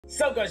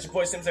Sup guys, your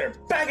boy Sims here,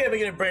 back at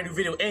making a brand new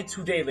video, and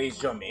today, ladies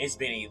and gentlemen, it's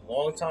been a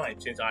long time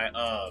since I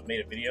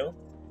made a video.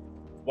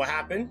 What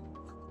happened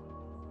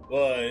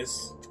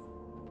was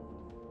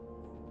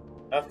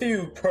a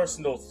few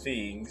personal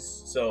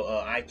things, so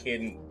I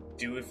couldn't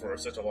do it for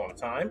such a long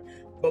time.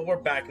 But we're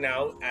back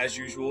now, as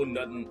usual.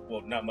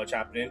 Not much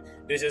happening.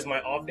 This is my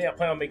off day. I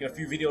plan on making a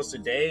few videos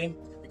today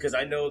because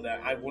I know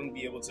that I wouldn't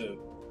be able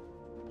to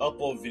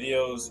upload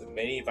videos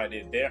many if I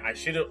did there. I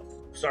should have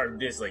started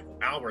this like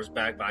hours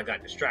back, but I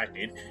got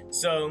distracted.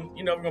 So,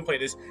 you know, we're gonna play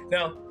this.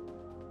 Now,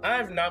 I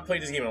have not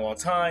played this game in a long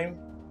time.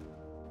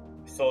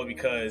 So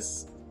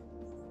because,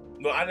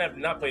 well, I have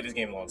not played this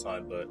game in a long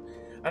time, but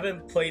I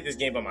haven't played this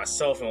game by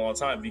myself in a long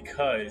time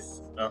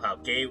because of how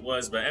gay it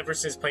was. But ever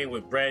since playing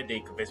with Bread, they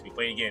convinced me to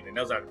play again, and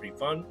that was actually pretty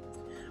fun.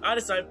 I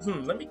decided,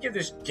 let me give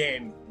this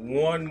game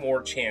one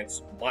more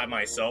chance by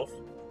myself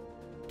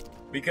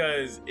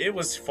because it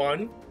was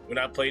fun when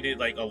I played it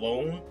like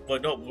alone,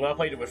 but no, when I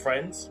played it with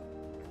friends.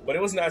 But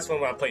it wasn't as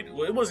fun when I played it.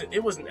 Well, it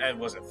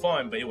wasn't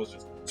fun, but it was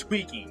just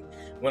tweaking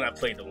when I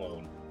played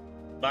alone.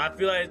 But I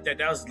feel like that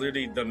was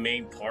literally the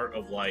main part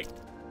of, like,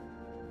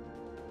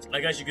 I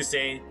guess you could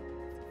say,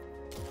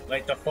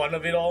 like, the fun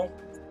of it all.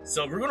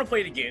 So we're gonna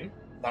play it again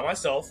by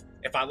myself.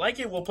 If I like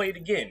it, we'll play it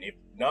again. If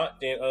not,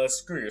 then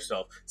screw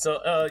yourself. So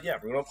yeah,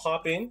 we're gonna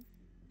pop in,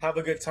 have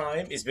a good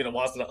time. It's been a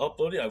while since I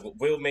uploaded. I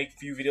will make a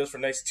few videos for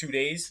the next 2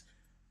 days.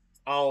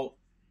 I'll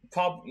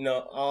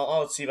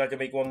see if I can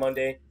make one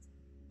Monday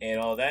and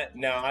all that.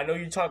 Now, I know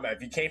you're talking about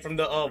if you came from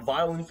the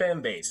violent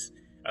fan base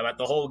about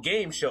the whole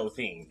game show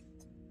thing.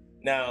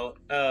 Now,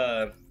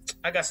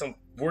 I got some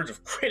words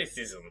of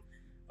criticism.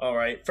 All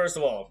right, first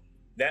of all,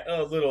 that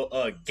little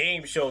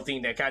game show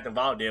thing that Captain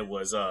Val did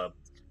was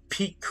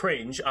peak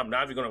cringe. I'm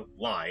not even gonna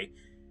lie.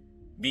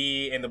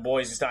 Me and the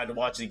boys decided to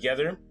watch it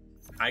together.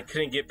 I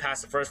couldn't get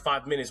past the first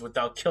 5 minutes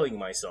without killing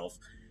myself.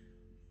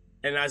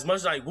 And as much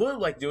as I would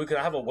like to do it, because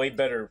I have a way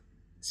better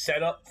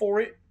setup for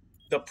it,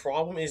 the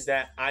problem is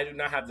that I do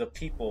not have the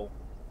people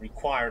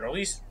required, or at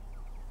least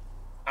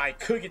I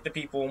could get the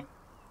people,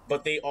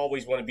 but they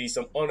always want to be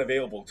some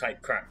unavailable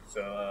type crap.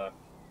 So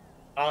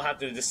I'll have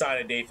to decide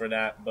a day for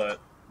that,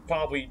 but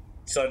probably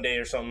Sunday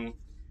or something.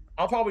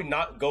 I'll probably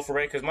not go for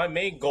it because my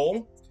main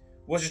goal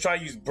was to try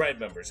to use Bread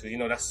members,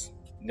 because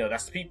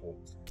that's the people.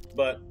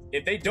 But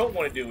if they don't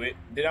want to do it,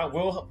 then I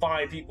will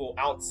find people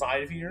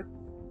outside of here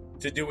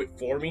to do it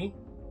for me,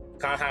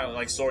 kind of how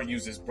like Sora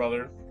used his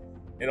brother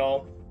and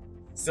all.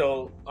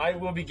 So I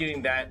will be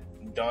getting that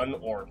done,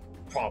 or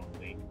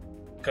probably,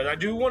 because I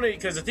do want to,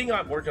 because the thing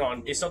I'm working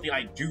on is something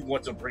I do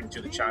want to bring to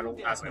the channel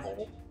as a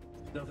whole,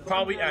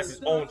 probably as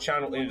its own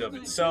channel in and of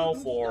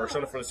itself, or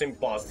something for the Simi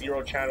Boss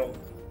Zero channel.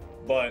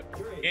 But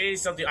it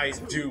is something I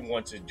do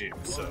want to do.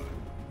 So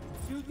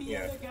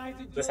yeah,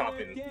 let's hop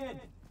in.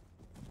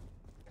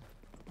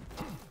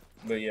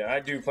 But yeah, I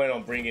do plan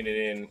on bringing it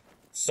in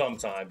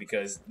sometime,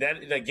 because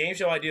the game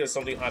show idea is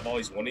something I've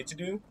always wanted to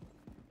do,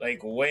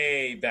 like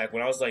way back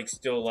when I was like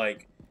still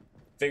like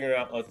figuring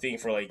out a thing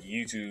for like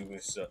YouTube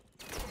and stuff.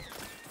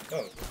 Oh,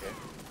 okay.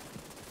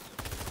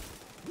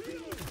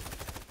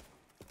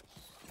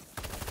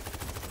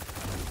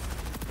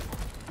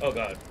 Oh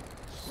god,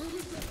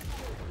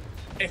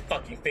 it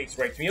fucking face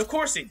raped me. Of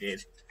course it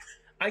did.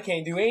 I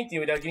can't do anything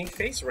without getting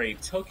face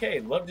raped. Okay,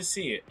 love to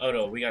see it. Oh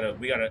no, we got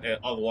a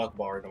Allah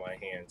Akbar into my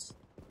hands.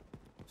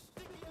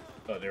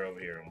 Oh, they're over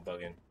here. I'm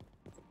bugging.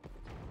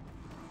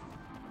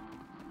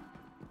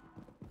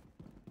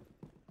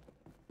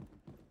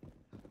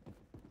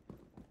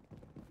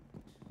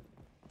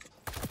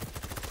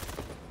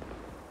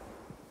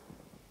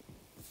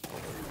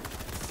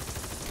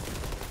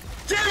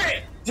 Damn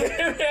it!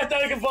 Damn it! I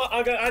thought I could blow.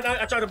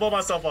 I tried to blow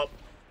myself up.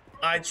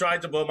 I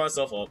tried to blow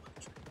myself up.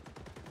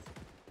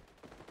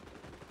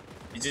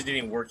 It just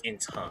didn't work in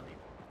time.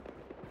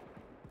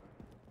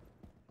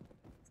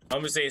 I'm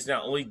gonna say it's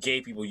not only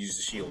gay people use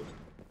the shield.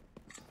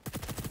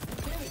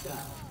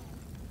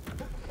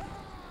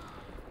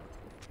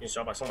 You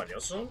shot by somebody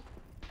else soon?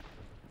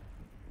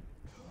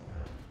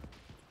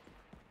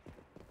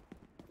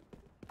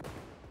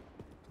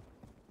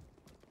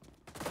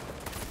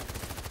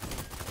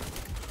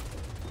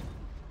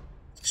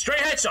 Straight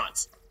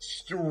headshots!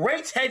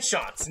 Straight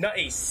headshots! Not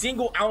a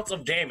single ounce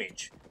of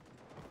damage.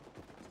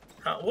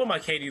 What am my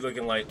KD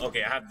looking like?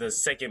 Okay, I have the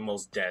second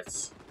most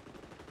deaths.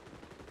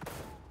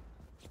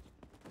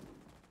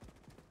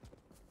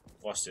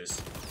 Watch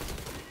this.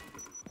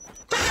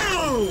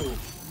 Boom!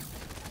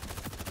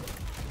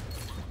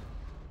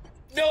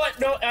 No,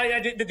 no, I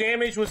did. The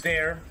damage was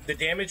there. The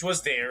damage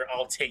was there.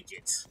 I'll take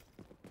it.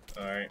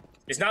 All right.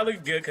 It's not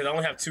looking good because I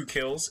only have 2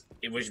 kills,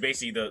 which is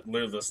basically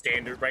literally the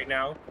standard right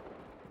now.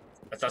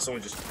 I thought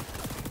someone just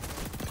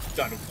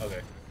got him.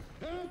 Okay.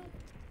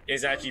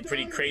 It's actually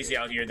pretty crazy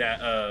out here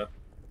that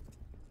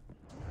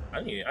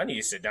I need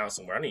to sit down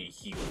somewhere. I need to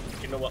heal.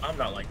 You know what? I'm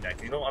not like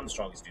that. You know what? I'm the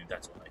strongest dude.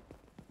 That's why.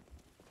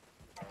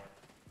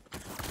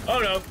 Oh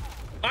no!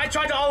 I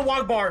tried to auto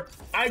walk bar.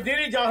 I did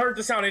it. Y'all heard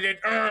the sound. It did.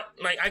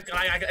 Like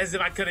as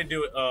if I couldn't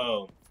do it.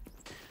 Oh,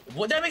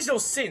 well, that makes no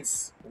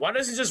sense. Why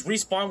does it just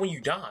respawn when you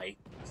die?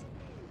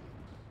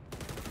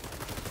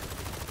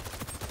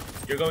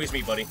 You're going against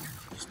me, buddy.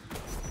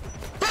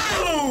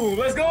 Boom!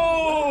 Let's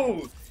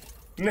go!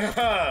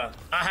 Nah,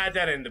 I had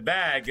that in the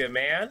bag, good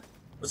man.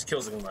 What's the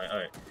kills looking like? All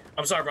right.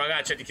 I'm sorry, bro. I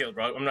gotta check the kills,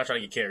 bro. I'm not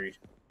trying to get carried.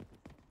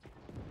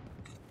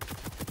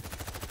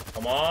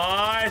 Come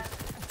on!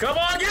 Come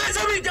on, get it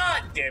to me!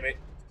 God damn it!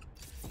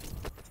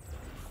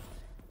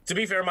 To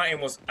be fair, my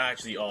aim was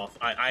actually off.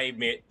 I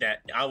admit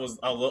that I was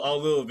a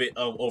little bit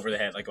over the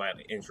head, like I had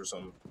an inch or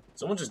something.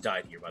 Someone just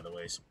died here, by the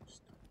way.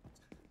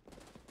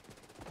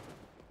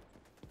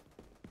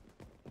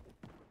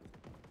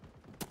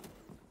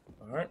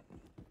 Alright.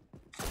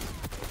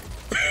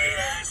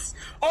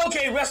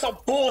 Okay, rest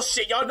of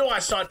bullshit. Y'all know I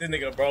shot this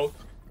nigga, bro.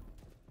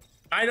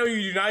 I know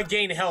you do not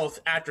gain health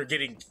after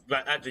killing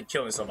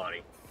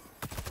somebody.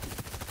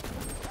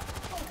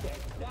 Okay,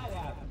 that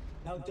happened.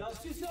 Now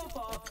dust yourself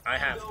off. I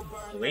have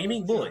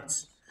flaming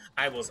bullets.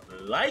 I was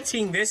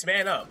lighting this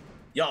man up.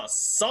 Y'all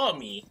saw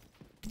me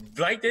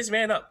light this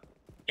man up,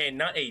 and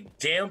not a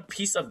damn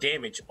piece of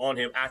damage on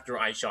him after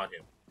I shot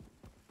him.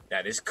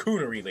 That is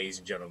coonery, ladies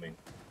and gentlemen.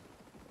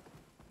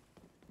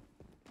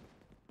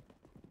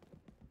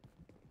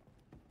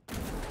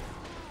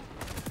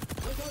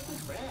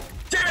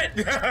 Damn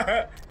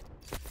it!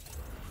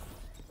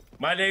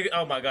 My nigga,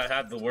 oh my god, I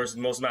have the most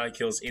amount of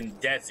kills in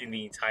deaths in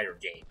the entire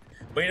game.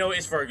 But you know,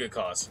 it's for a good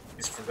cause.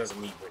 It's because of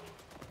me winning.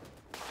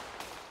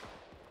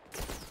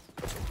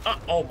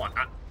 Oh my!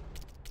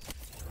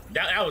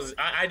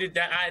 I did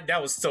that.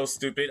 That was so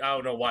stupid. I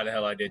don't know why the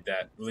hell I did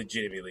that.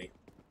 Legitimately.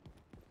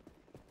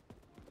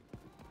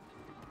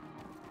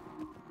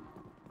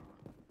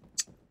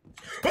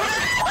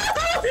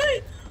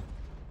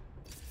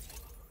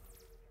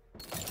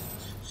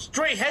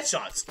 Straight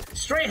headshots.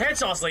 Straight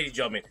headshots, ladies and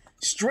gentlemen.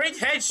 Straight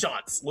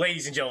headshots,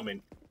 ladies and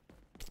gentlemen.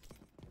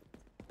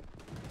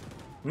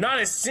 Not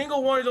a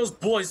single one of those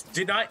bullets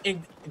did not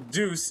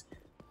induce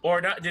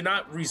or did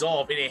not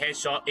resolve in a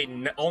headshot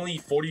in only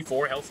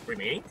 44 health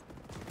remaining.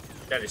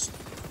 That is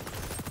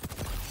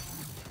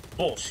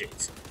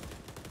bullshit.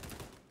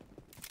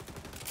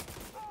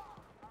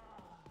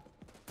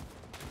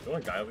 Do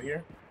I guy over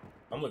here?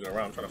 I'm looking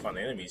around trying to find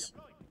the enemies.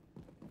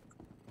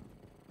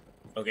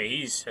 Okay,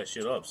 he's has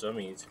shit up, so that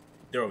means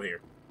they're over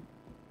here.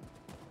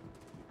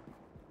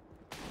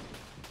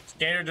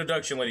 Standard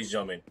deduction, ladies and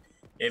gentlemen.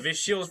 If his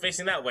shield is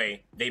facing that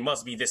way, they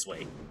must be this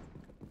way.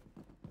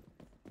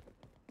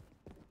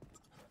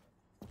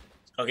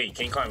 Okay, you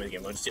can't climb it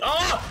again. Let's see.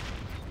 Oh!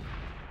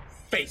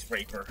 Face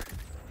raper.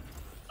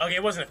 Okay,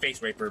 it wasn't a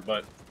face raper,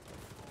 but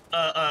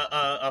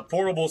a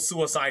portable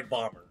suicide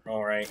bomber.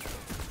 All right.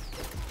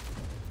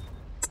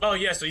 Oh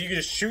yeah, so you can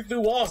just shoot through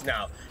walls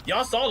now.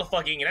 Y'all saw the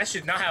fucking, and that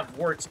should not have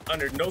worked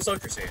under no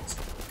circumstance.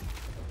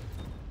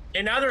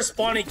 And now they're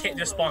spawning,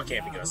 they're spawn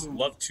camping us.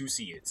 Love to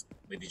see it,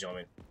 ladies and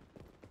gentlemen.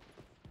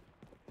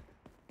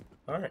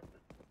 Alright.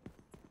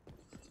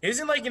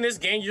 Isn't like in this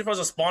game you're supposed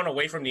to spawn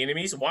away from the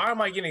enemies? Why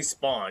am I getting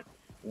spawned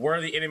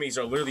where the enemies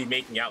are literally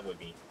making out with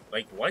me?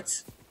 Like,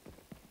 what?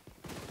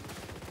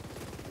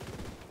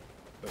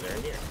 Oh, they're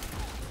in here.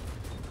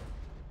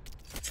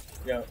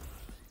 Yeah.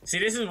 See,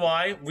 this is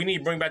why we need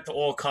to bring back the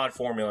old COD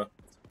formula.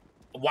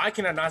 Why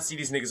can I not see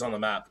these niggas on the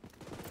map?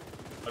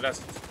 Oh,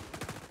 that's...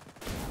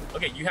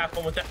 Okay, you have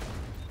fun with that.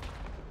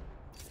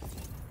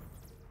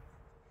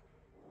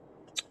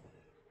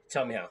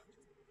 Tell me how.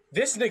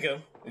 This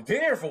nigga has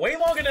been here for way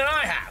longer than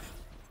I have.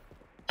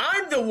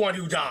 I'm the one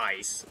who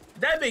dies.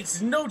 That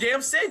makes no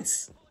damn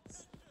sense.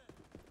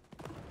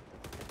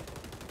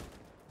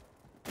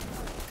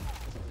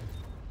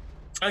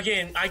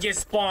 Again, I get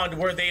spawned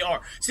where they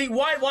are. See,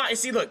 why?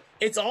 See, look,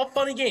 it's all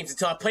fun and games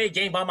until I play a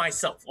game by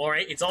myself, all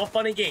right? It's all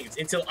fun and games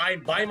until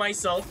I'm by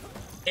myself,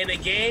 and the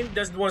game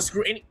doesn't want to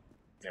screw any...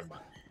 Never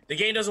mind. The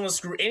game doesn't want to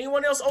screw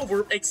anyone else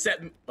over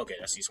except... Okay,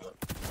 I see someone.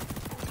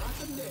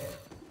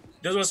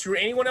 Doesn't want to screw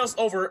anyone else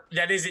over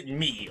that isn't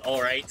me,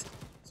 all right?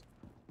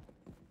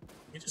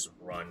 You just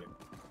run.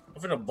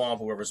 I'm gonna bomb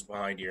whoever's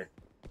behind here.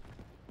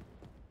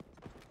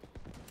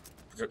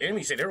 The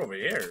enemies say they're over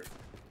there.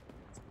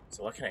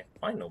 So why can't I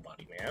find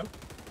nobody, man?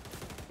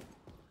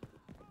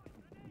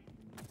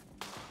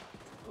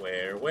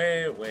 Where?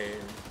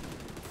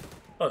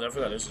 Oh, I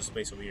forgot there's a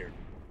space over here.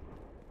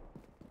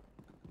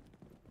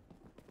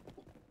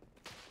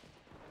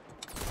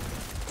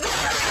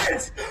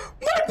 What?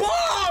 My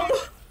bomb!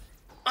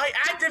 I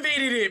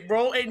activated it,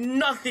 bro, and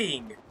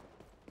nothing.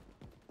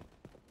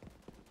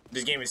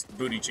 This game is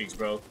booty cheeks,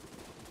 bro.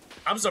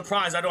 I'm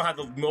surprised I don't have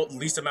the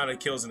least amount of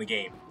kills in the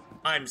game.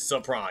 I'm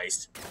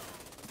surprised.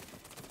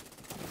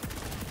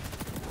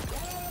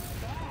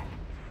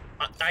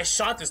 I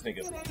shot this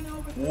nigga.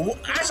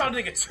 I shot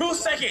the nigga 2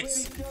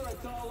 seconds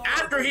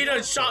after he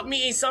done shot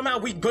me, and somehow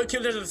we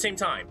killed us at the same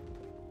time.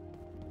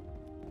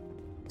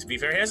 To be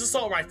fair, he has an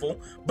assault rifle,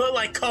 but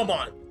like, come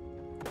on.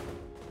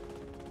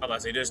 I'm about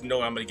to say, there's no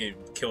way I'm gonna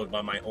get killed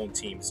by my own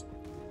teams.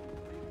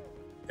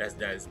 That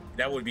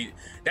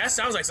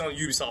sounds like something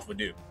Ubisoft would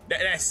do.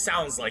 That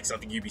sounds like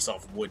something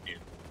Ubisoft would do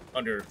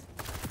under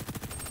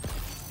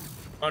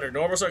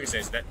normal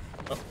circumstances.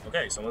 Oh,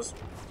 okay, so let's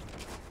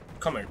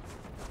come here.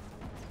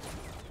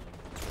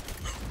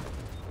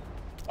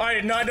 I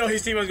did not know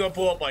his team was gonna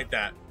pull up like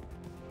that.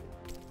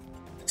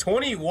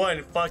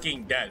 21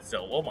 fucking deaths,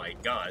 though. Oh my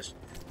gosh.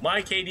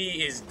 My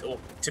KD is, oh,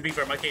 to be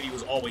fair, my KD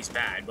was always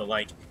bad, but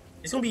like,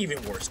 it's gonna be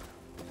even worse.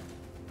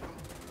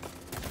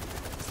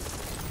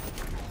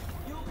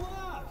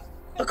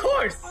 Of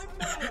course!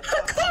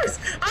 Of course!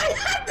 I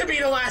have to be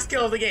the last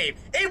kill of the game!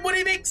 It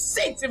wouldn't make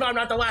sense if I'm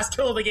not the last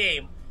kill of the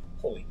game!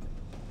 Holy.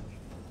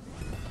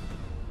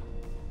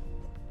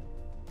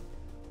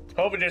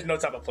 Hoping there's no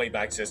type of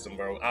playback system,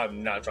 bro.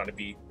 I'm not trying to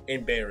be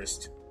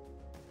embarrassed.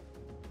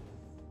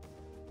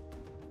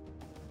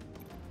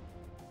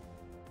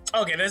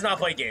 Okay, let's not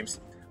play games.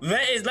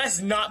 Let's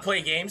not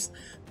play games.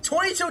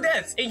 22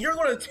 deaths, and you're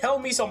gonna tell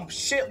me some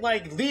shit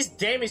like least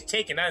damage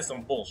taken? That is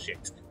some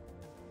bullshit.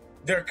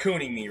 They're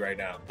cooning me right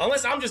now.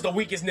 Unless I'm just the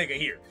weakest nigga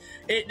here.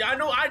 I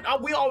know.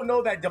 We all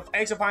know that the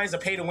XFI is a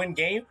pay-to-win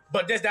game,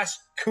 but that's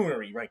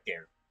coonery right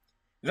there.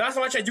 That's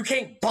why I said you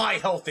can't buy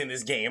health in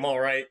this game. All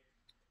right.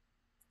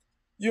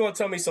 You want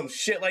to tell me some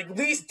shit like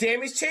least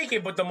damage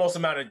taken, but the most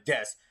amount of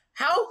deaths?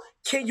 How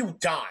can you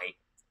die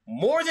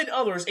more than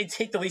others and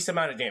take the least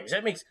amount of damage?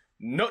 That makes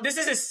no. This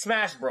isn't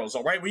Smash Bros.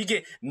 All right, where you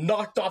get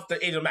knocked off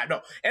the edge of the map. No,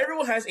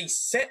 everyone has a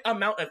set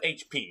amount of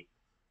HP.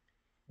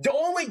 The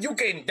only way you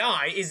can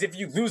die is if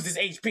you lose this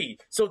HP.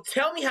 So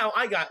tell me how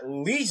I got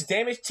least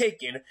damage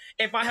taken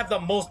if I have the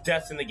most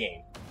deaths in the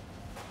game.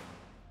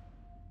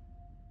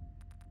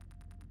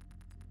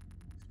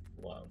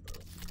 Wow, bro.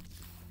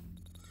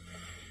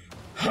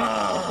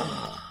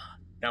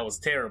 That was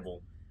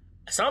terrible.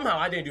 Somehow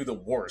I didn't do the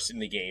worst in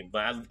the game,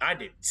 but I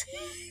did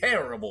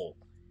terrible.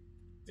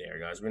 There,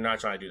 guys. We're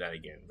not trying to do that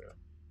again, bro.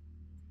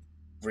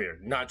 We're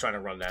not trying to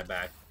run that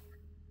back.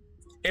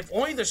 If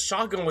only the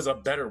shotgun was a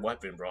better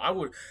weapon,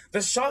 bro.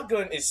 The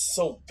shotgun is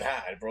so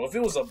bad, bro. If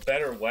it was a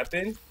better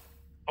weapon,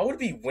 I would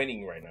be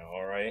winning right now,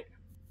 alright?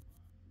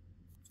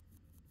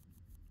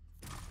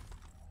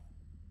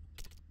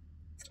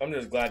 I'm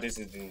just glad this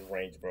is in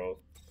range, bro.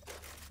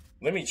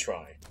 Let me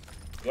try.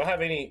 Do I have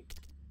any...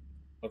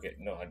 Okay,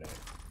 no, I don't.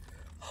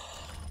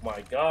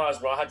 My gosh,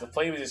 bro. I had to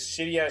play with this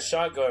shitty-ass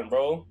shotgun,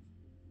 bro.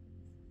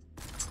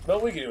 No,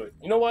 we can do it.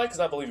 You know why?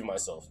 Because I believe in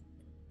myself.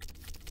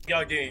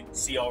 Y'all didn't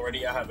see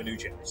already, I have a new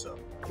channel, so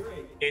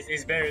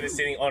it's better than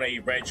sitting on a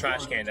red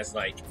trash can that's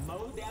like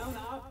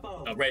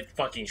a red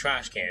fucking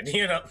trash can,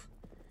 you know?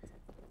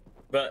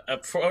 But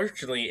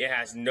unfortunately, it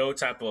has no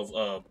type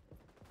of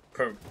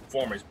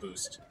performance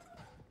boost.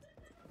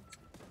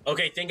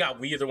 Okay, thank God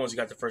we are the ones who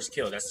got the first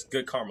kill. That's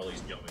good karma,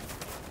 ladies and gentlemen.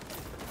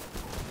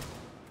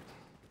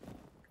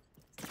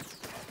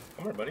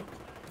 Come on, buddy.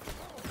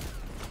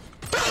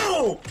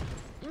 Boom!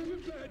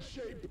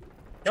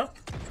 Yup.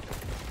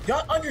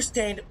 Y'all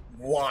understand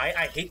why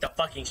I hate the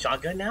fucking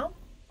shotgun now?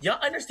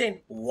 Y'all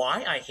understand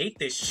why I hate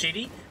this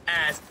shitty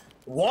ass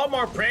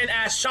Walmart brand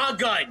ass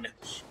shotgun?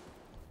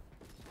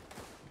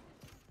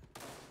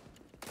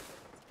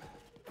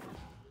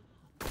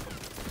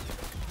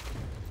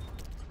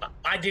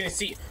 I didn't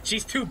see.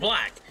 She's too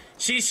black.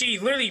 She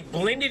literally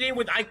blended in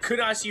with. I could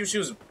not see if she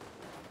was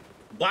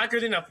blacker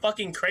than a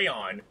fucking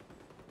crayon.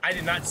 I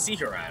did not see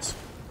her ass.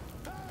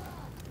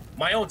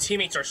 My own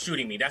teammates are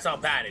shooting me. That's how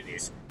bad it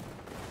is.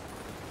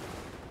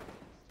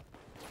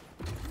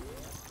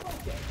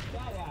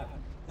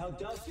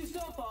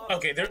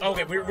 Okay,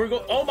 we're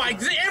going. Oh my!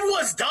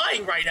 Everyone's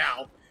dying right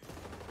now.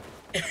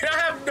 And I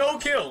have no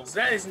kills.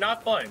 That is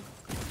not fun.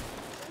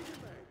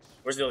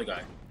 Where's the other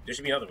guy? There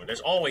should be another one.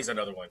 There's always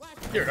another one.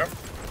 Here we go.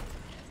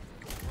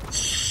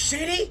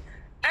 Shitty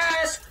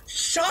ass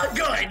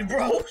shotgun,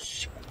 bro.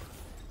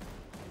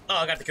 Oh,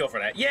 I got the kill for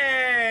that.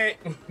 Yay!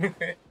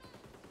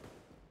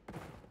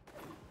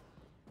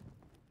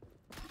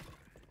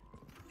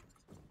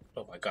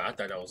 Oh my god, I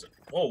thought that was a...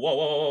 Whoa, whoa,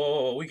 whoa, whoa,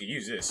 whoa, whoa, we could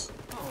use this.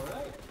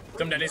 Alright.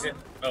 Something that isn't...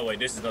 Oh wait,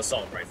 this is an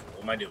assault rifle.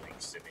 What am I doing,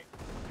 Simi?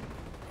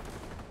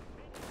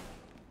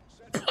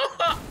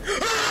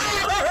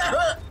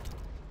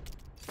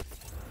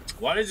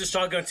 Why does the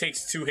shotgun take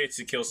 2 hits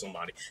to kill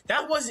somebody?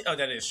 That wasn't... Oh,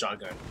 that is a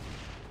shotgun.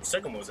 The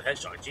second one was a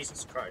headshot.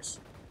 Jesus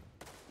Christ.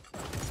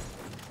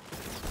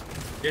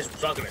 This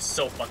shotgun is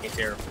so fucking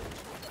terrible.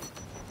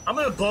 I'm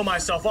gonna blow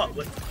myself up.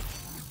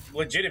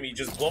 Legitimately,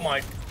 just blow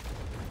my...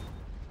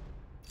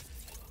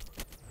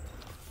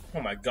 Oh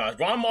my god,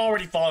 bro, I'm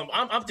already falling.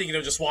 I'm thinking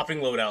of just swapping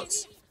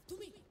loadouts.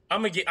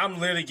 I'm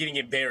literally getting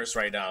embarrassed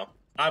right now.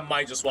 I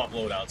might just swap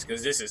loadouts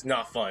because this is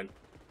not fun.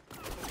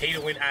 Pay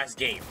to win ass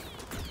game.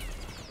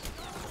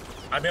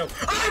 I'm dead,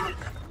 bro!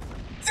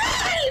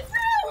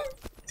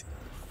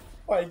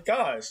 My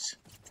gosh.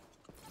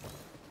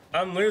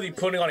 I'm literally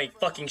putting on a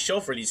fucking show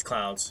for these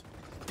clowns.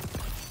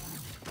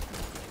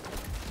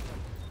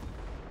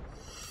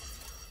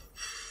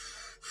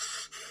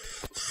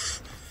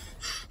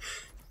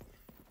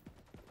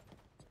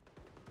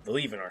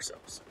 Believe in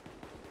ourselves.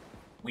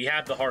 We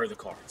have the heart of the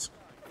cards.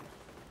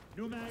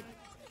 New mag.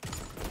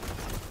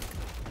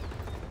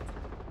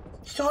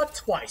 Shot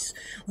twice.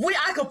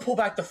 I could pull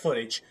back the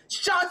footage.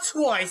 Shot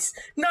twice.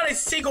 Not a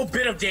single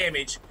bit of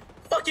damage.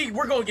 Fucking,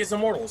 we're going against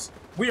Immortals.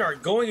 We are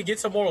going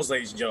against Immortals,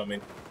 ladies and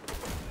gentlemen.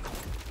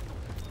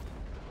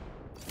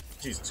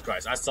 Jesus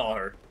Christ, I saw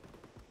her.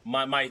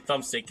 My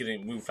thumbstick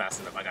didn't move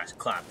fast enough. I got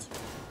clapped.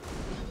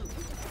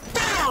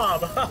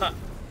 Bob!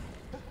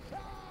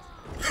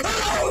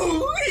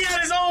 Oh, he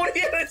had his own! He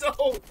had his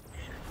own!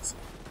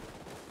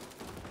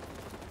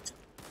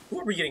 Who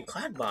are we getting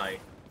clapped by?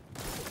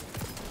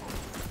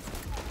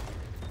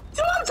 Do you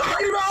know what I'm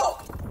talking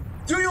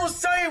about? Do you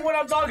say what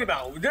I'm talking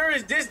about?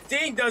 This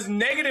thing does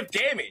negative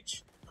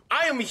damage.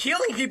 I am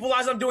healing people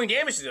as I'm doing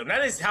damage to them.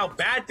 That is how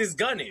bad this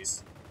gun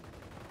is.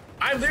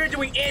 I'm literally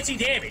doing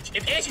anti-damage.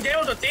 If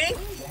anti-damage was a thing,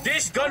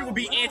 this gun would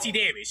be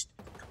anti-damaged.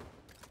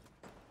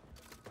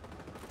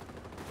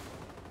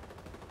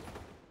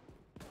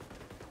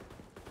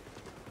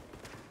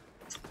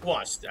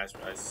 Watch, that's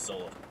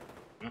solo.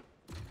 Hmm?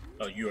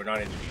 Oh, you are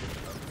not in the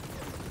video.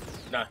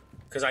 Nah,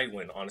 because I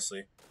win,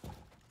 honestly.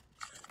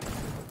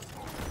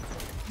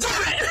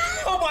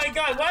 Oh my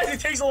god, why does it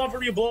take so long for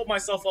me to blow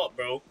myself up,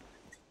 bro?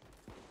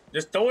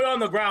 Just throw it on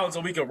the ground so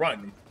we can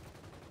run.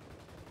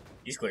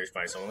 He's clear to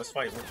fight someone. Let's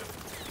fight with him.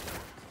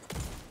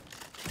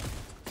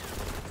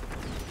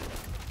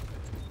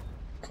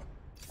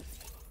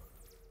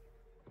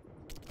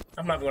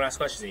 I'm not going to ask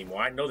questions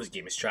anymore. I know this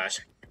game is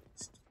trash.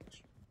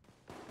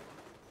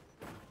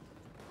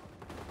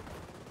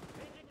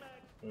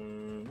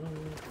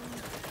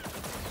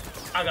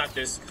 I got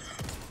this.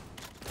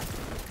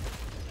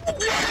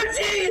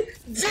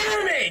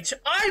 Anti-damage!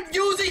 I'm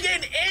using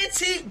an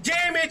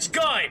anti-damage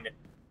gun!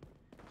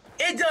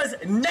 It does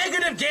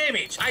negative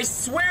damage! I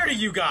swear to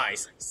you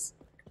guys!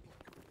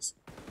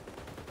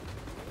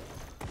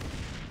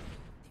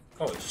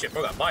 Holy shit,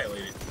 bro got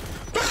violated.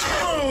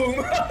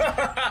 Boom!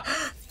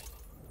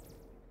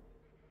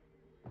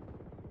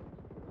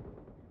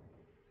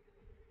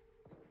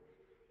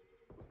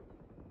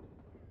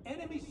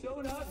 Enemy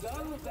sonar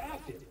goggles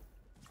active.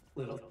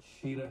 Little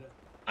cheater.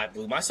 I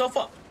blew myself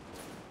up.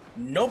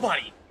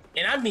 Nobody,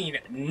 and I mean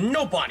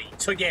nobody,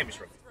 took damage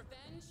from me.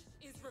 Revenge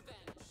is revenge.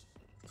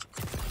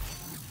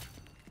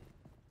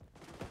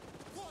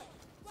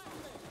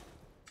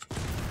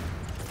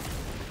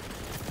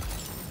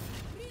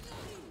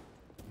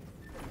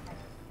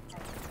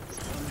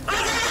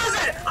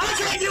 I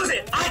can't use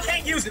it! I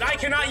can't use it! I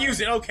cannot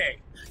use it! Okay.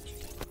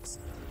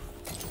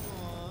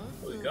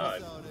 Oh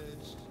god.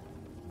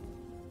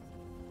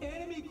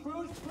 Enemy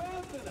crews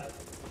trouncing us.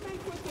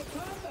 Make with the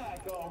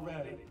comeback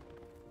already.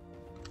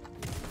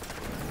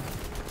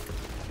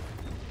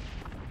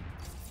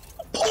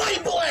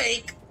 Point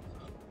blank!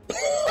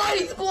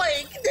 Point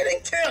blank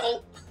didn't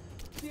kill!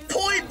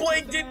 Point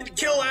blank didn't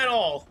kill at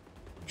all!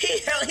 He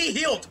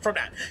healed from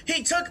that.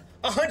 He took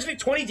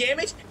 120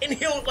 damage and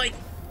healed like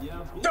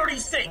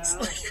 36.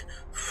 Like,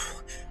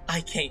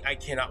 I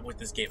cannot with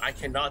this game. I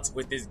cannot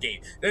with this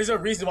game. There's a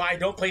reason why I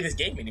don't play this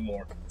game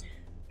anymore.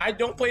 I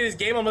don't play this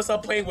game unless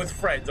I'm playing with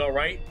friends,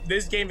 alright?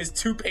 This game is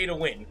too pay to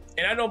win.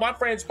 And I know my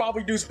friends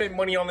probably do spend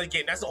money on this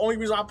game. That's the only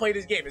reason I play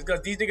this game, is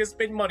because these niggas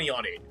spend money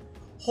on it.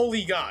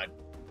 Holy god.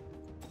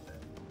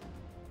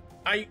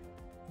 I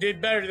did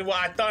better than what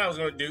I thought I was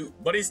gonna do,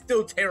 but it's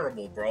still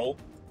terrible, bro.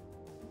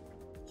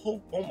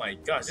 Oh my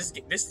gosh,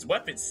 this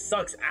weapon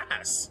sucks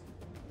ass.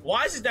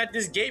 Why is it that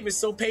this game is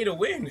so pay to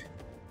win?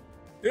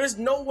 There's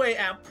no way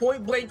at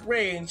point blank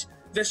range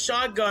the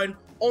shotgun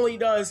only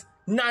does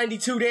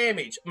 92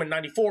 damage. I mean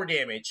 94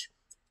 damage.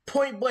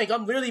 Point blank,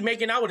 I'm literally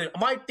making out with it.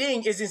 My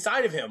thing is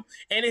inside of him,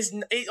 and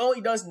it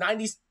only does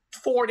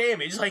 94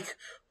 damage. Like,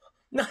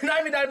 not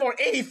even 94,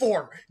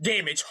 84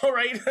 damage. All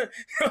right,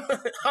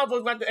 how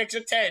about the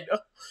extra 10?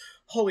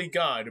 Holy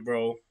god,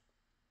 bro.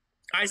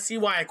 I see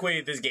why I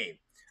quitted this game.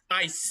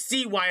 I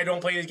see why I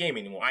don't play this game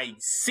anymore. I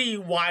see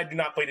why I do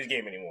not play this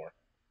game anymore.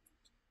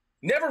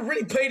 Never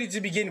really played it to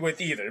begin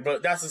with either,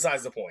 but that's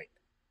besides the point.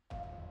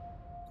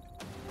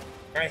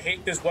 I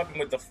hate this weapon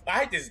with I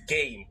hate this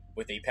game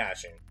with a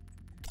passion.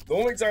 The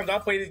only times I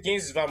play this game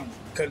is if I'm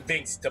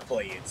convinced to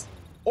play it.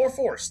 Or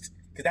forced,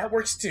 because that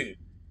works too.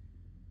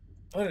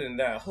 Other than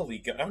that, holy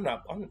god,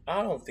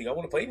 I don't think I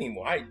want to play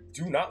anymore. I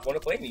do not want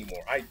to play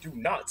anymore. I do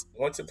not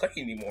want to play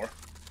anymore.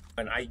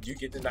 And I do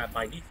get that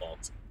by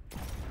default.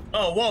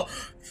 Oh, well.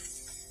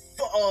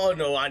 Oh,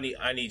 no, I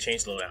need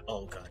change loadout.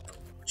 Oh, god, no.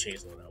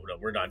 Change loadout. No,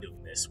 we're not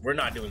doing this. We're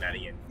not doing that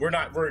again. We're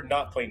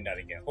not playing that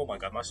again. Oh, my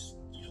god, my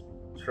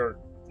shirt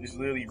is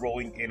literally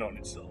rolling in on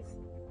itself.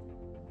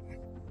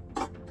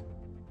 There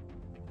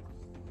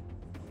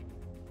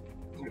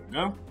we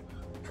go.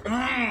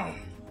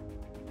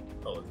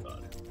 Oh,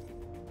 god.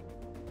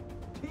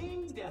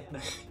 Team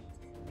deathmatch.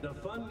 The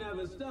fun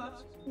never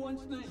stops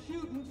once the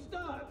shooting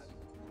starts.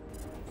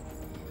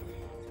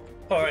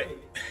 All right,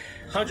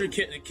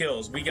 100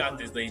 kills. We got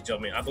this, ladies and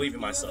gentlemen. I believe in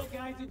myself.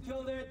 Guys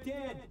until they're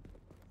dead.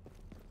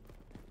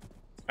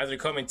 After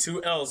coming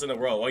 2 L's in a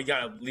row, well, you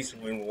gotta at least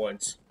win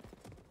once.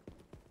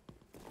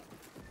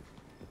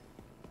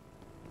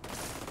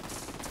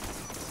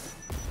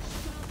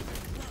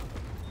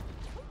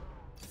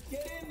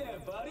 Get in there,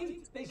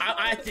 buddy.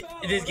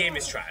 This game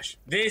is trash.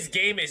 This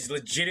game is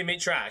legitimate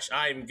trash.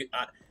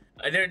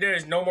 There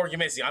is no more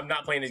convincing. I'm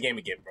not playing this game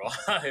again, bro.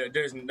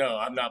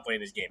 I'm not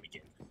playing this game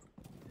again.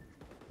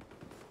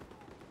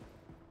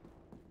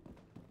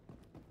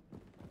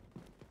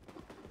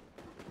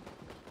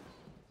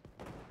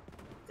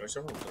 Where's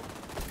the room?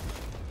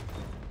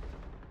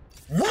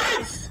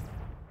 What?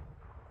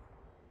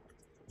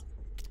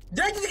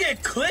 Did I just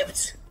get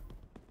clipped?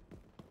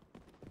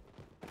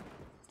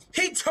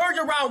 He turned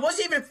around,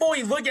 wasn't even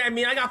fully looking at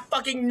me, and I got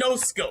fucking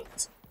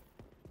no-scoped.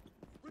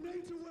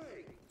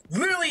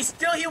 Literally,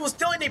 he was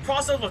still in the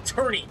process of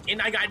turning,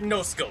 and I got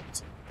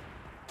no-scoped.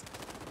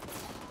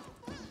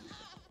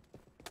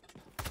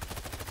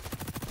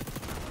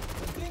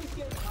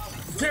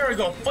 There we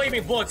go,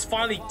 flaming bullets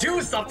finally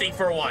do something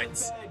for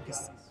once. At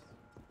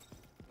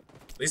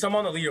least I'm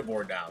on the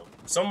leaderboard now.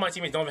 Some of my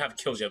teammates don't even have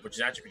kills yet, which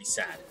is actually pretty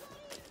sad.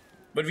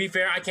 But to be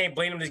fair, I can't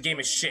blame them. This game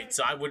is shit.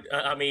 So I would,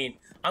 I mean,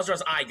 I'll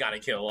stress I got a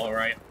kill, all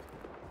right?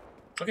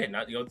 Okay,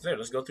 now you go there.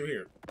 Let's go through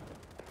here.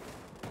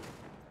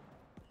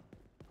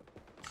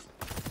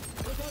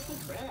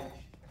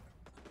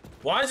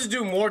 Why does it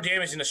do more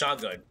damage than the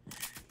shotgun?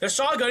 The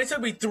shotgun, it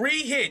took me 3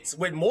 hits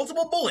with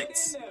multiple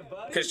bullets.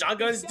 Because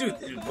shotguns do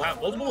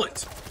have multiple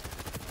bullets.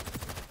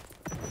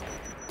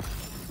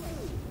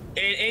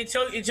 And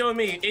it told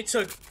me it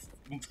took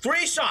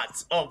 3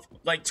 shots of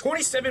like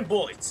 27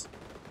 bullets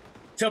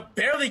to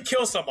barely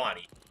kill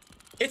somebody.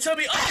 It took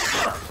me.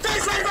 Oh,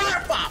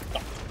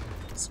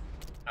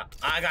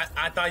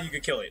 I thought you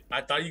could kill it.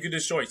 I thought you could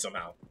destroy it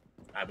somehow.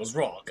 I was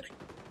wrong.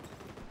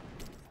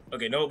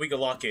 Okay, no, we can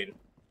lock in.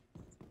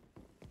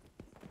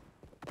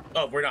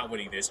 Oh, we're not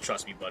winning this,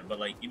 trust me, bud. But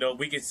like, you know,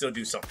 we can still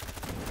do something.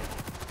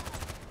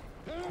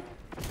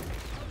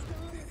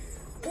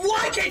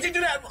 Why can't you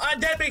do that?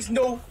 That makes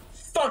no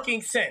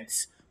fucking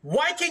sense.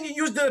 Why can't you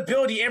use the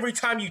ability every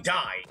time you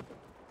die?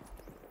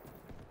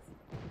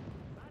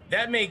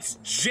 That makes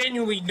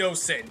genuinely no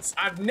sense.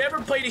 I've never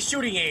played a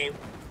shooting game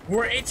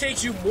where it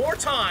takes you more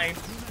time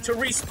to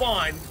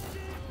respawn.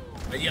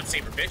 Yep,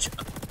 saber, bitch.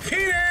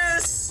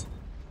 Penis!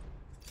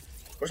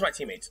 Where's my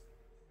teammates?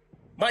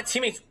 My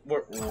teammates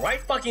were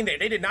right fucking there.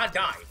 They did not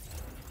die.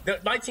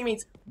 My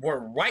teammates were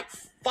right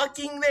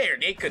fucking there.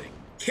 They could have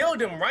killed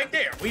them right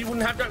there. We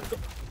wouldn't have done.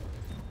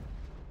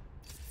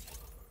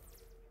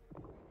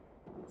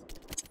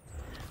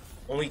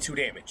 Only 2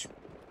 damage.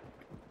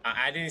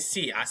 I didn't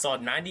see. I saw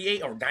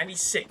 98 or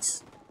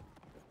 96.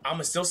 I'm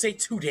gonna still say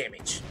 2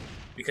 damage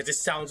because it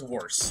sounds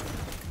worse.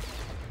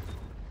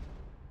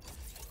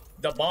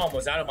 The bomb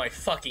was out of my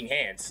fucking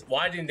hands.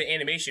 Why didn't the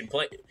animation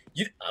play?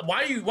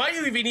 Why do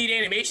you even need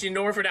animation in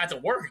order for that to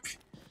work?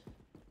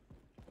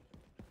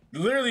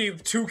 Literally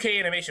 2K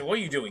animation. What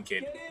are you doing,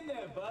 kid? Get in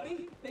there,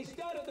 buddy. They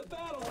started the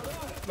battle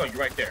without us. No, you're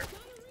right there.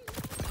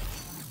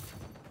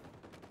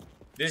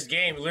 This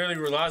game literally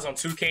relies on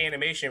 2K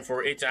animation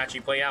for it to actually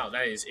play out.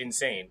 That is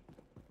insane.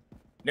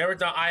 Never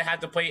thought I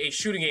had to play a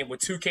shooting game with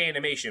 2K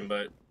animation,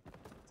 but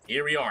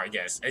here we are, I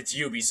guess. It's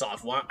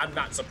Ubisoft. Well, I'm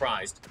not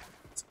surprised.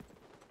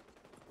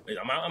 Wait,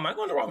 am I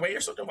going the wrong way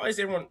or something? Why is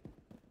everyone...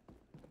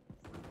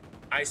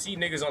 I see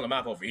niggas on the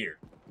map over here.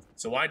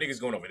 So why are niggas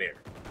going over there?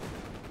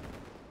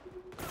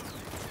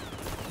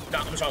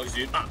 Nah, I'm Charlie's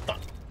dude. Ah, fuck.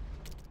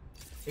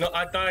 No,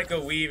 I thought I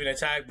could weave and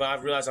attack, but I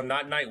realized I'm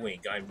not Nightwing.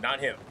 I'm not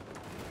him.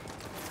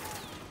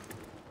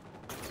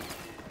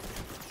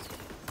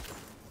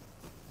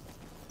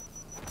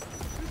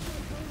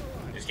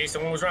 Just in case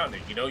someone was around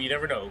there, you know, you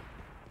never know.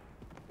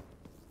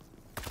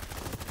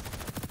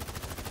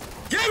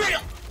 Get me!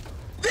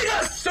 They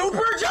got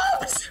super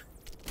jumps!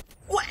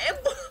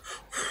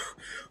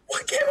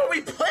 What game are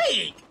we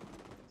playing?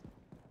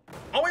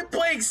 Are we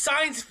playing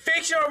science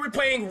fiction or are we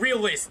playing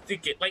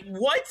realistic? Like,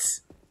 what?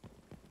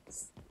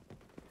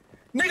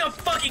 Nigga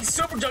fucking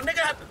super jump.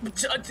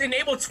 Nigga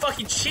enabled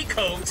fucking cheat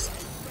codes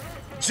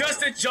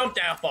just to jump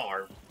that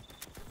far.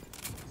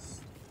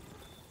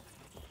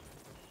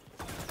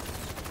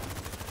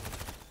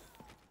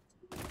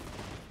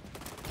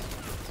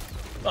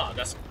 Oh,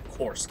 that's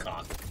horse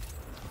cock.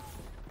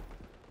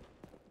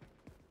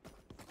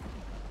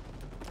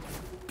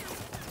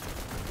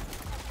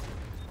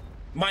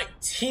 My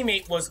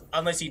teammate was,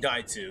 unless he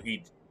died too,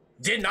 he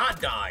did not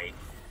die.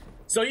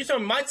 So you tell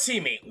me my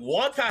teammate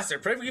walked past there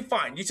perfectly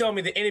fine. You tell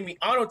me the enemy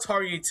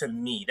auto-targeted to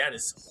me. That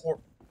is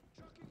horrible.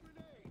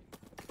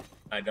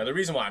 Another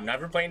reason why I'm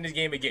never playing this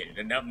game again.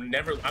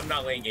 I'm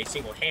not laying a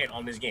single hand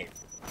on this game.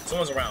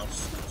 Someone's around.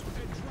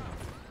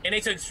 And they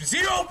took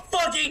 0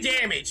 fucking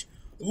damage.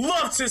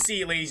 Love to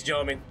see it, ladies and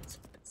gentlemen.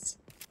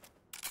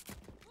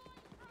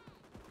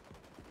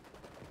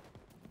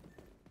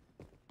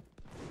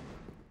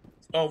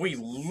 Oh, we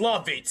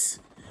love it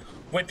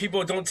when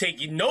people don't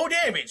take no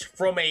damage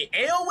from a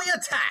AoE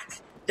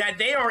attack that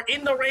they are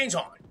in the range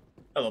on.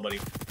 Hello,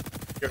 buddy.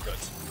 You're good.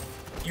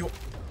 You.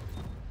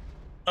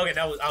 Okay,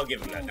 that was. I'll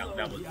give him that.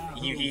 That was.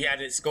 He had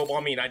a scope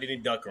on me, and I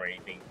didn't duck or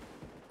anything.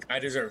 I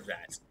deserve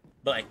that.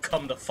 But like,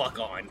 come the fuck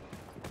on.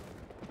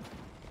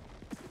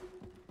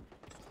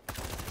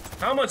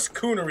 How much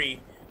coonery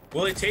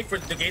will it take for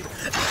the game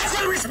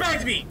to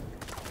respect me?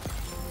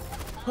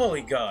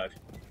 Holy God.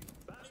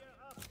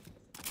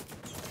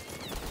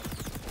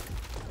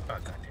 Oh,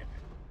 God damn it.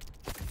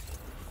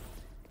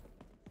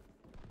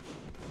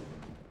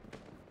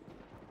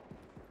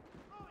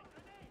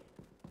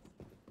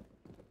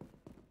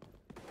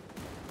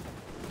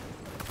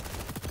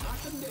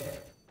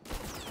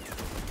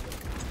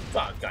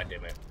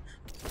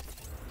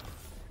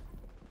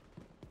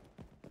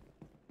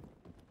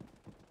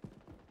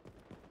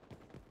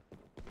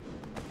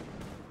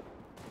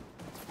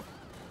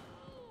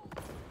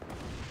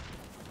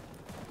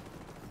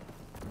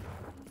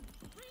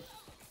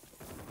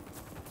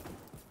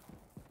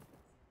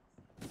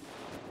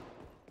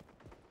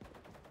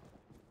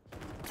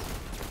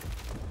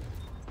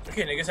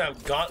 Okay, niggas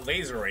have got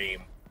laser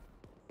aim.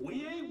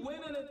 We ain't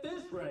winning at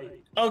this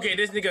rate. Okay,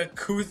 this nigga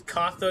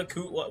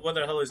what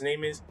the hell his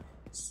name is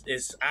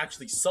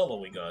actually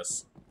soloing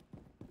us.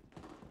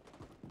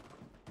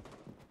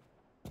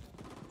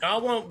 I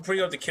won't bring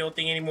up the kill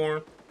thing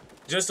anymore,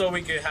 just so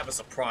we can have a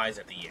surprise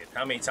at the end.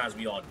 How many times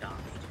we all died?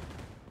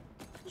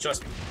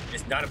 Trust me,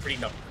 it's not a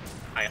pretty number.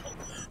 I hope.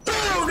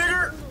 Boom,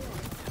 nigger!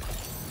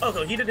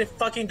 Okay, he didn't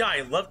fucking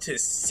die. Love to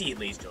see it,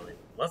 ladies and gentlemen.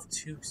 Love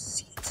to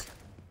see it.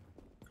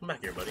 Come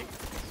back here, buddy.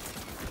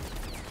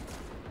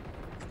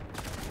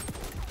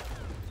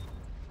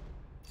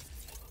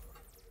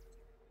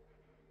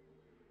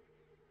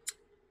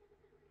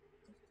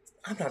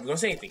 I'm not gonna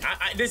say anything.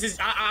 I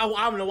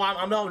don't know why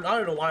I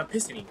don't know why I'm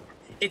pissed anymore.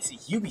 It's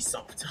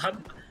Ubisoft. I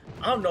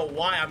don't know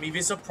why I'm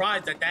even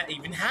surprised that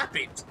even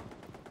happened.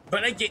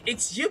 But I get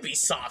it's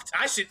Ubisoft.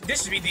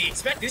 This should be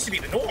this should be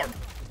the norm.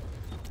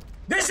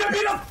 This should be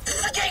the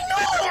fucking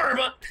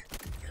norm.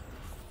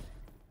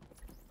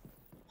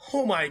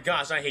 Oh my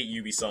gosh, I hate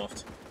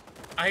Ubisoft.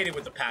 I hate it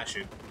with a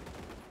passion.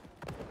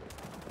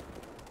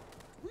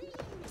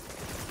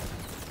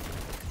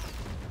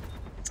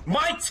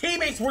 My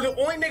teammates were the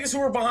only niggas who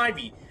were behind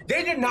me.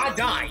 They did not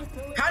die.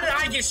 How did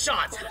I get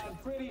shot? But I'm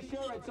pretty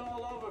sure it's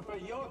all over for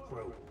your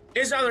crew.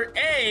 It's either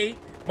A,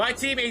 my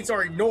teammates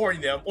are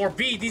ignoring them, or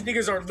B, these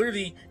niggas are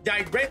literally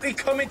directly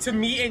coming to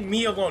me and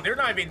me alone. They're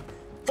not even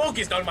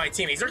focused on my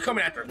teammates. They're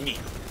coming after me.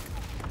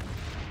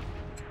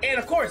 And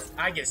of course,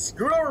 I get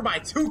screwed over by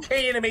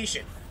 2K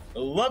animation.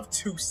 Love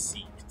to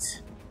see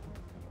it.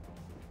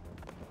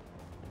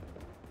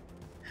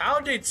 How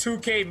did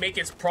 2K make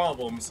its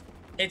problems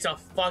into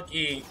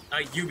fucking a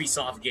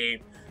Ubisoft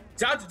game?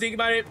 Time to think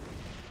about it.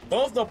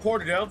 Both the poor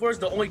developers,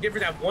 the only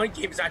difference that one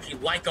game is actually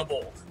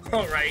likable.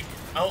 Alright,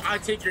 I'll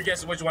take your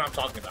guess of which one I'm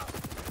talking about.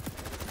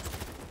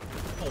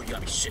 Oh, you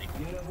gotta be shitting.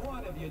 You'd have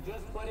won if you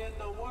just put in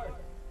the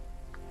work.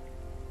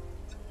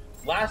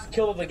 Last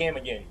kill of the game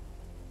again.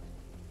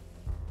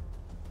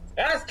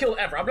 Last kill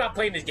ever. I'm not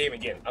playing this game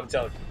again. I'm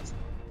telling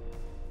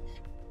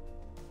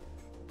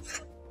you.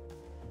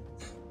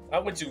 I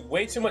went to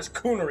way too much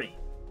coonery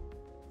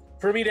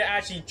for me to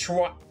actually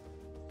try.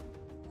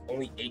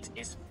 Only 8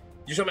 is.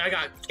 You show me I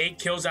got 8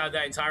 kills out of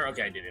that entire.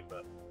 Okay, I didn't,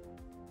 but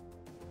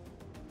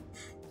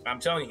I'm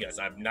telling you guys,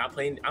 I'm not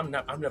playing. I'm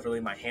never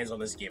laying my hands on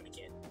this game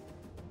again.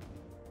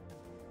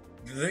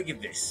 Look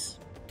at this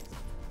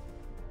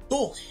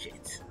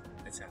bullshit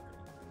that's happening.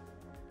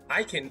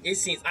 It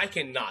seems I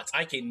cannot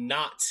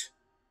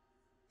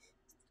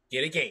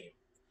get a game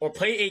or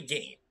play a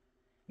game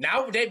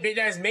now that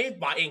is made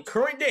by in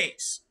current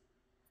days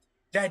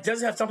that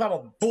doesn't have some type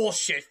of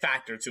bullshit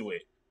factor to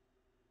it.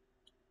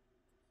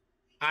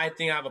 I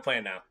think I have a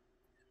plan now.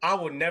 I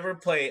will never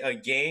play a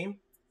game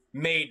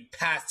made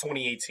past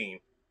 2018.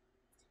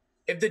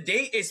 If the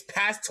date is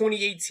past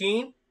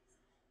 2018,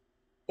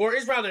 or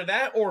it's rather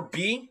that, or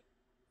B,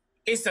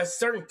 it's a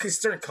certain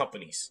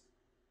companies,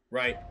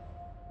 right?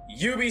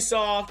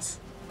 Ubisoft,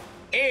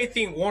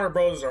 anything Warner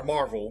Bros. Or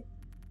Marvel.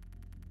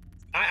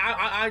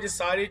 I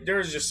decided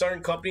there's just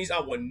certain companies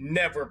I will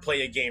never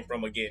play a game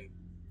from again.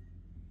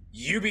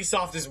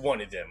 Ubisoft is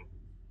one of them.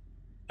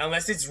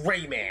 Unless it's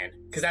Rayman,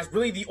 because that's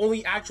really the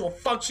only actual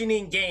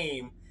functioning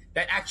game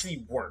that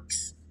actually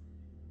works.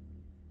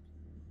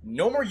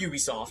 No more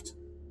Ubisoft.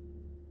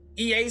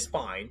 EA's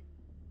fine,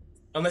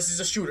 unless it's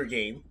a shooter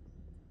game.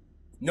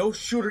 No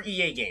shooter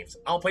EA games.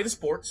 I'll play the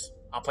sports.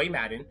 I'll play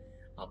Madden.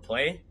 I'll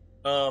play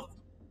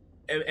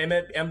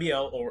MLB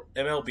or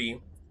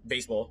MLB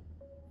baseball.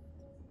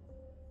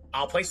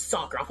 I'll play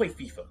soccer. I'll play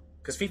FIFA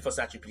because FIFA's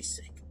actually pretty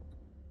sick.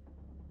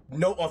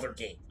 No other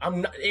game.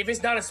 If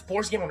it's not a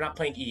sports game, I'm not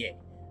playing EA.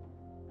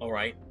 All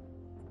right.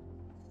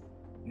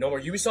 No more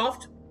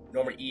Ubisoft.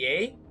 No more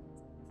EA.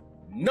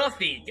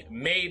 Nothing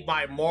made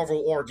by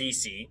Marvel or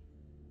DC.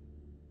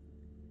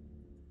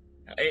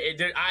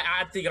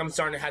 I think I'm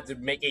starting to have to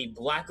make a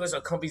blacklist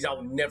of companies I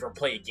will never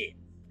play a game.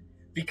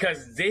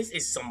 Because this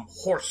is some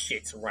horse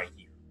shit right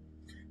here.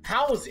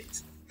 How is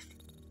it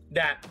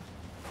that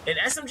an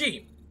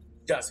SMG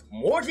does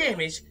more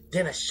damage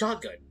than a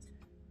shotgun?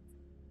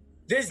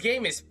 This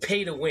game is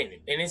pay to win,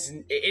 and it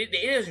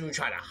doesn't even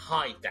try to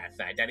hide that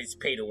fact that it's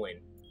pay to win.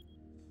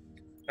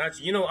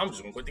 Actually, you know, I'm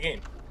just gonna quit the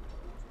game.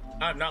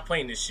 I'm not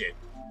playing this shit.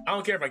 I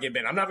don't care if I get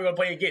banned. I'm not gonna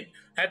play it again.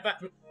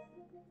 I'm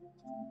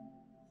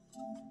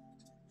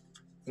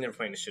never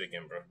playing this shit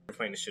again, bro. Never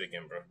playing this shit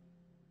again, bro.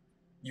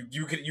 You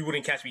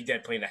wouldn't catch me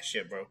dead playing that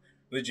shit, bro.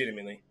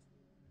 Legitimately.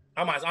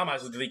 I might as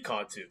well delete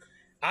COD 2.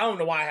 I don't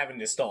know why I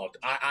haven't installed.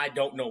 I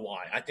don't know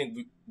why. I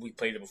think we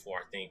played it before,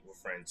 I think, with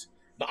friends.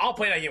 But I'll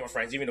play that game with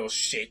friends, even though it's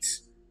shit.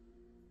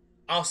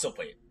 I'll still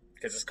play it,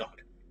 because it's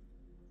COD.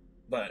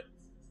 But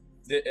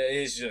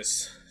it's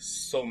just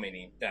so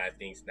many bad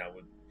things now.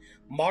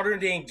 Modern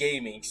day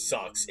gaming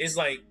sucks. It's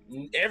like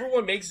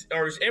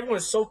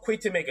everyone's so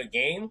quick to make a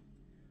game,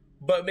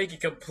 but make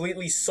it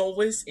completely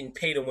soulless and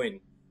pay to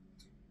win.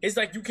 It's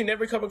like you can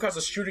never come across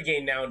a shooter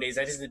game nowadays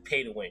that isn't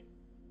pay to win.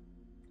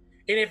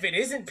 And if it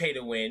isn't pay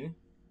to win,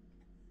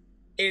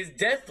 it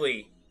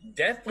definitely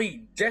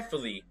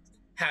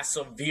has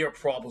severe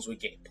problems with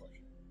gameplay.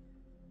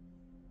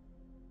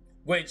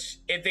 Which,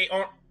 if they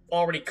aren't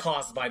already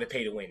caused by the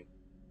pay to win,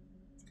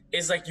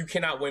 it's like you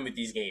cannot win with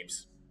these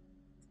games.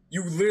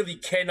 You literally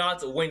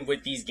cannot win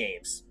with these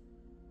games.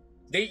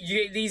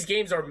 These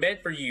games are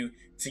meant for you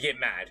to get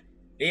mad.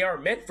 They are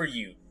meant for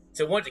you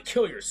to want to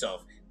kill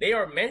yourself. They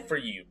are meant for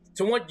you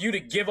to want you to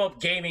give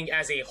up gaming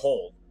as a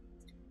whole.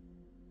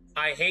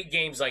 I hate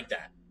games like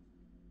that.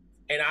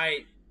 And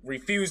I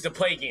refuse to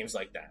play games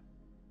like that.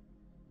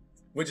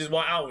 Which is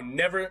why I will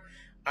never,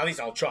 at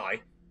least I'll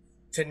try,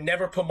 to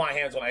never put my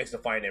hands on X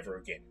Defiant ever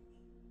again.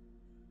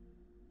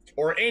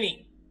 Or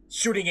any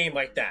shooting game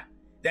like that.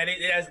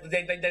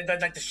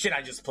 That's like the shit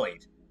I just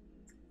played.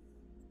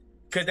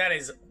 Because that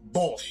is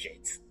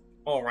bullshit.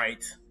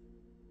 Alright?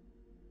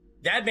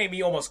 That made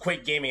me almost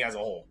quit gaming as a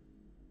whole.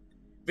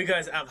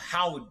 Because of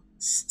how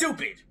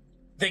stupid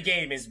the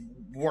game is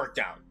worked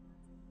out.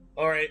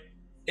 Alright?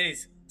 It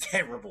is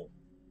terrible.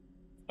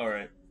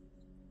 Alright.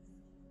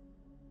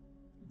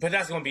 But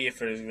that's going to be it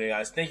for this video,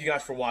 guys. Thank you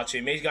guys for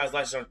watching. Make sure you guys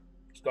like,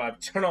 subscribe,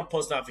 turn on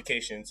post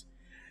notifications.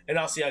 And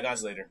I'll see you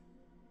guys later.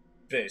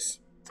 Peace.